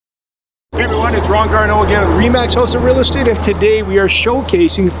Hey everyone, it's Garneau again with Remax House of Real Estate, and today we are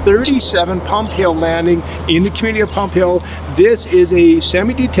showcasing 37 Pump Hill Landing in the community of Pump Hill. This is a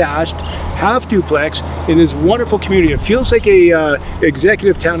semi-detached, half duplex in this wonderful community. It feels like a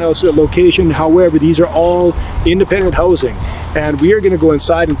executive townhouse location. However, these are all independent housing, and we are going to go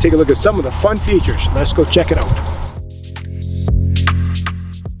inside and take a look at some of the fun features. Let's go check it out.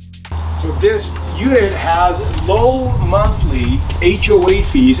 So this unit has low monthly HOA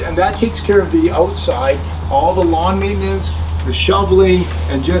fees, and that takes care of the outside, all the lawn maintenance, the shoveling,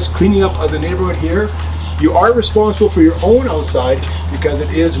 and just cleaning up of the neighborhood here. You are responsible for your own outside because it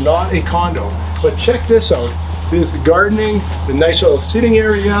is not a condo. But check this out. This gardening, the nice little sitting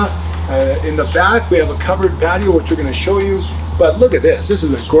area. In the back we have a covered patio, which we're going to show you. But look at this. This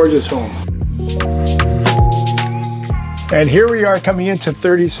is a gorgeous home. And here we are coming into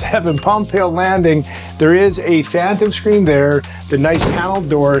 37 Pump Hill Landing. There is a phantom screen there, the nice panel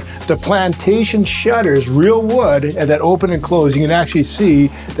door, the plantation shutters, real wood, and that open and close. You can actually see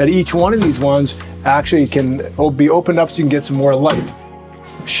that each one of these ones actually can be opened up so you can get some more light.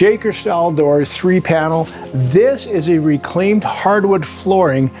 Shaker style doors, 3-panel. This is a reclaimed hardwood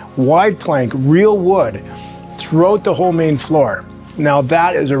flooring, wide plank, real wood, throughout the whole main floor. Now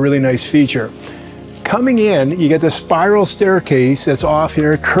that is a really nice feature. Coming in, you get the spiral staircase that's off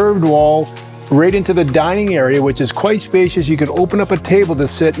here, curved wall, right into the dining area, which is quite spacious. You can open up a table to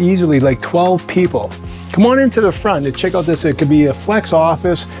sit easily, like 12 people. Come on into the front and check out this. It could be a flex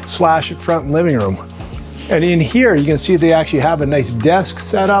office / front living room. And in here, you can see they actually have a nice desk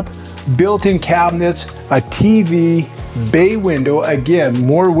setup, built-in cabinets, a TV, bay window, again,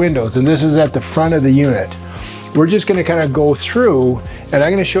 more windows, and this is at the front of the unit. We're just gonna kind of go through, and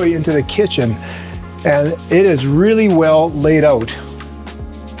I'm gonna show you into the kitchen. And it is really well laid out.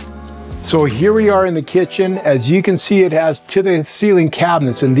 So here we are in the kitchen. As you can see, it has to the ceiling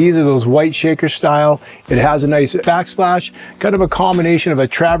cabinets, and these are those white shaker style. It has a nice backsplash, kind of a combination of a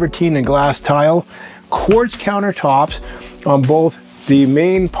travertine and glass tile. Quartz countertops on both the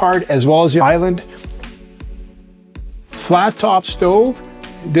main part as well as the island. Flat top stove.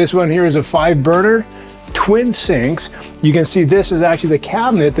 This one here is a 5-burner. Twin sinks. You can see this is actually the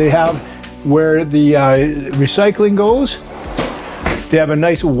cabinet they have where the recycling goes. They have a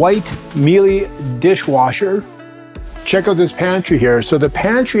nice white Miele dishwasher. Check out this pantry here. So the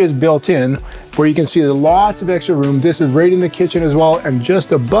pantry is built in where you can see there's lots of extra room. This is right in the kitchen as well, and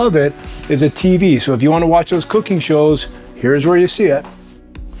just above it is a TV. So if you want to watch those cooking shows, here's where you see it.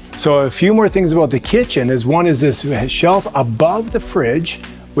 So a few more things about the kitchen is, one is this shelf above the fridge,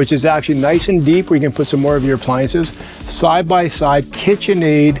 which is actually nice and deep where you can put some more of your appliances. Side-by-side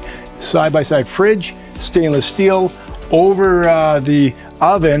KitchenAid, side-by-side fridge, stainless steel, over the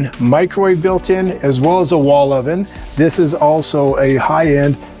oven, microwave built in, as well as a wall oven. This is also a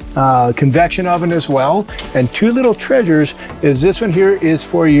high-end convection oven as well. And two little treasures is this one here is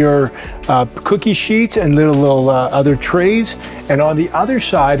for your cookie sheets and little other trays. And on the other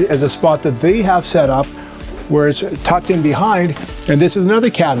side is a spot that they have set up where it's tucked in behind, and this is another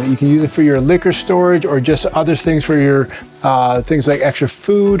cabinet. You can use it for your liquor storage or just other things for your things like extra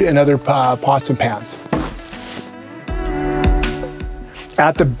food and other pots and pans.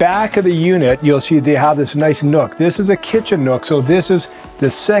 At the back of the unit, you'll see they have this nice nook. This is a kitchen nook, so this is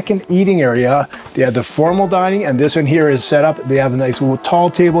the second eating area. They have the formal dining, and this one here is set up. They have a nice tall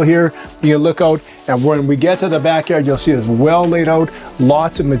table here. You can look out, and when we get to the backyard, you'll see it's well laid out,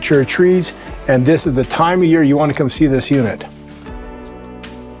 lots of mature trees, and this is the time of year you want to come see this unit.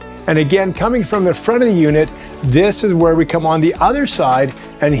 And again, coming from the front of the unit, this is where we come on the other side,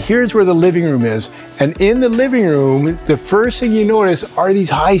 and here's where the living room is. And in the living room, the first thing you notice are these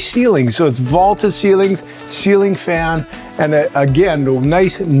high ceilings. So it's vaulted ceilings, ceiling fan, and again,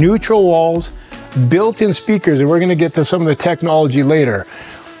 nice neutral walls, built-in speakers, and we're gonna get to some of the technology later.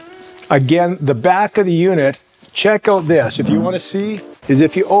 Again, the back of the unit, check out this. If you wanna see, is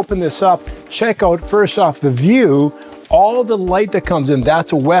if you open this up, check out first off the view, all the light that comes in,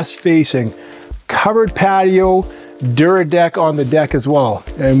 that's west facing. Covered patio, Duradeck on the deck as well.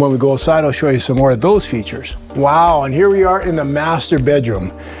 And when we go outside, I'll show you some more of those features. Wow, and here we are in the master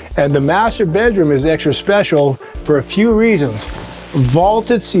bedroom. And the master bedroom is extra special for a few reasons.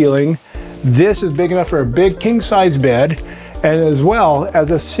 Vaulted ceiling. This is big enough for a big king-size bed. And as well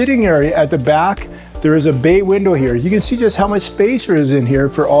as a sitting area at the back, there is a bay window here. You can see just how much space there is in here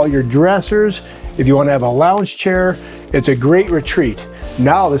for all your dressers. If you want to have a lounge chair, it's a great retreat.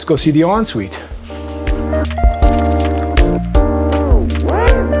 Now let's go see the ensuite.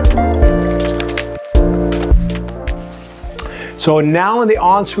 So now in the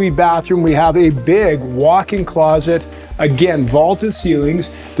ensuite bathroom, we have a big walk-in closet, Again, vaulted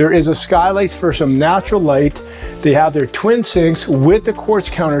ceilings. There is a skylight for some natural light. They have their twin sinks with the quartz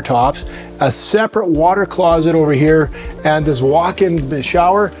countertops, a separate water closet over here, and this walk-in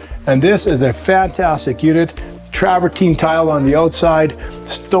shower. And this is a fantastic unit. Travertine tile on the outside,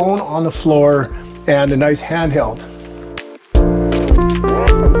 stone on the floor, and a nice handheld.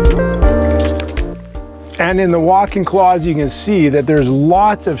 And in the walk-in closet, you can see that there's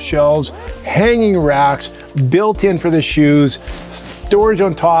lots of shelves, hanging racks, built in for the shoes, storage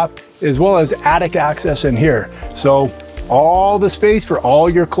on top, as well as attic access in here. So all the space for all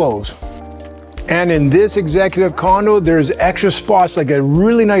your clothes. And in this executive condo, there's extra spots, like a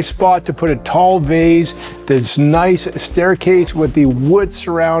really nice spot to put a tall vase, this nice staircase with the wood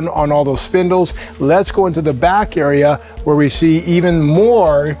surround on all those spindles. Let's go into the back area where we see even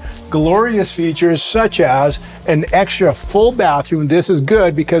more glorious features, such as an extra full bathroom. This is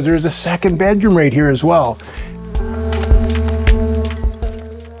good because there's a second bedroom right here as well.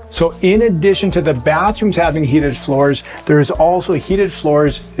 So in addition to the bathrooms having heated floors, there's also heated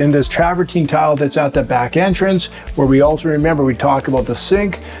floors in this travertine tile that's at the back entrance, where we also, remember, we talked about the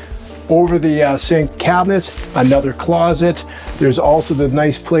sink, over the sink cabinets, another closet. There's also the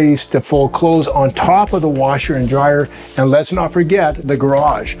nice place to fold clothes on top of the washer and dryer. And let's not forget the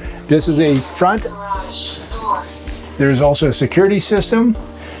garage. This is a front garage door. There's also a security system,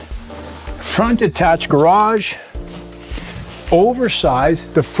 front attached garage,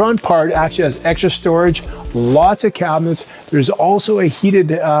 oversized. The front part actually has extra storage, lots of cabinets. There's also a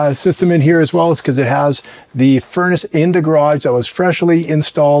heated system in here as well, because it has the furnace in the garage that was freshly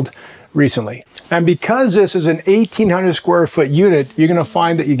installed recently. And because this is an 1,800 square foot unit, you're going to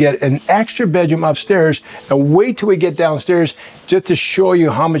find that you get an extra bedroom upstairs. And wait till we get downstairs just to show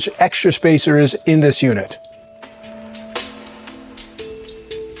you how much extra space there is in this unit.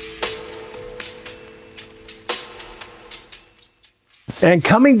 And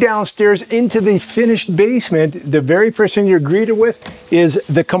coming downstairs into the finished basement, the very first thing you're greeted with is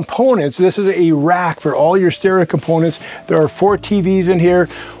the components. This is a rack for all your stereo components. There are 4 TVs in here,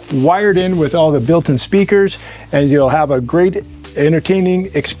 wired in with all the built-in speakers, and you'll have a great entertaining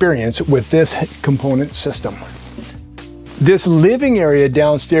experience with this component system. This living area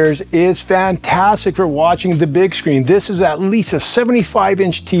downstairs is fantastic for watching the big screen. This is at least a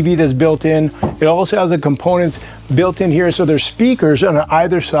 75-inch TV that's built in. It also has a component built in here, so there's speakers on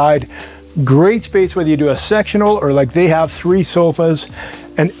either side. Great space whether you do a sectional or like they have 3 sofas.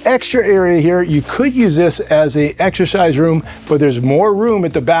 An extra area here, you could use this as an exercise room, but there's more room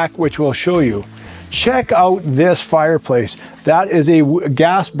at the back, which we'll show you. Check out this fireplace. That is a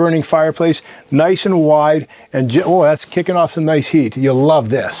gas burning fireplace, nice and wide, and oh, that's kicking off some nice heat. You'll love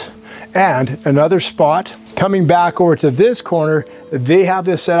this. And another spot, coming back over to this corner, they have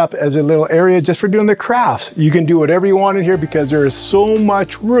this set up as a little area just for doing the crafts. You can do whatever you want in here because there is so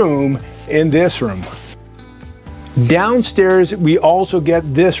much room in this room. Downstairs, we also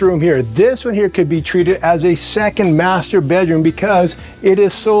get this room here. This one here could be treated as a second master bedroom because it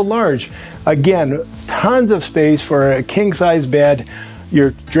is so large. Again, tons of space for a king-size bed.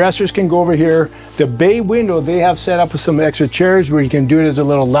 Your dressers can go over here. The bay window, they have set up with some extra chairs where you can do it as a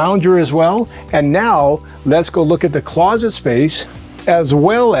little lounger as well. And now, let's go look at the closet space as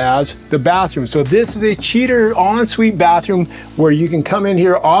well as the bathroom. So this is a cheater ensuite bathroom where you can come in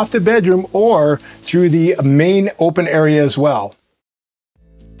here off the bedroom or through the main open area as well.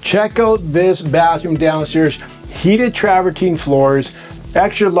 Check out this bathroom downstairs. Heated travertine floors,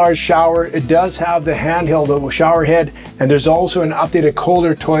 extra large shower. It does have the handheld shower head, and there's also an updated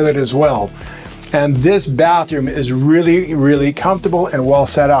Kohler toilet as well. And this bathroom is really, really comfortable and well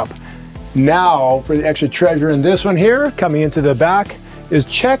set up. Now for the extra treasure in this one here, coming into the back, is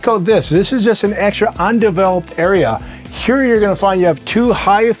check out this. This is just an extra undeveloped area. Here you're going to find you have 2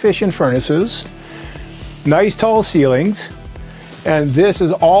 high efficient furnaces, nice tall ceilings, and this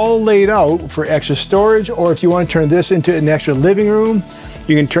is all laid out for extra storage, or if you want to turn this into an extra living room,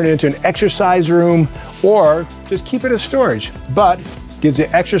 you can turn it into an exercise room, or just keep it as storage, but gives you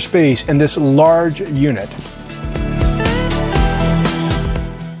extra space in this large unit.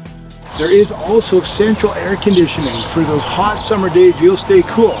 There is also central air conditioning. For those hot summer days, you'll stay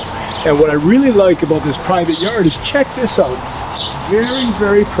cool. And what I really like about this private yard is, check this out. Very,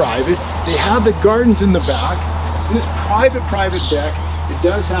 very private. They have the gardens in the back. This private deck, it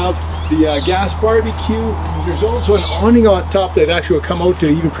does have the gas barbecue. There's also an awning on top that actually will come out to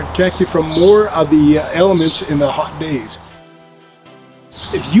even protect you from more of the elements in the hot days.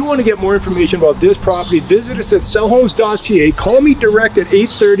 If you want to get more information about this property, visit us at sellhomes.ca. Call me direct at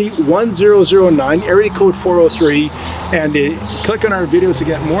 830-1009, area code 403, and click on our videos to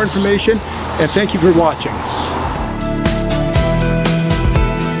get more information. And thank you for watching.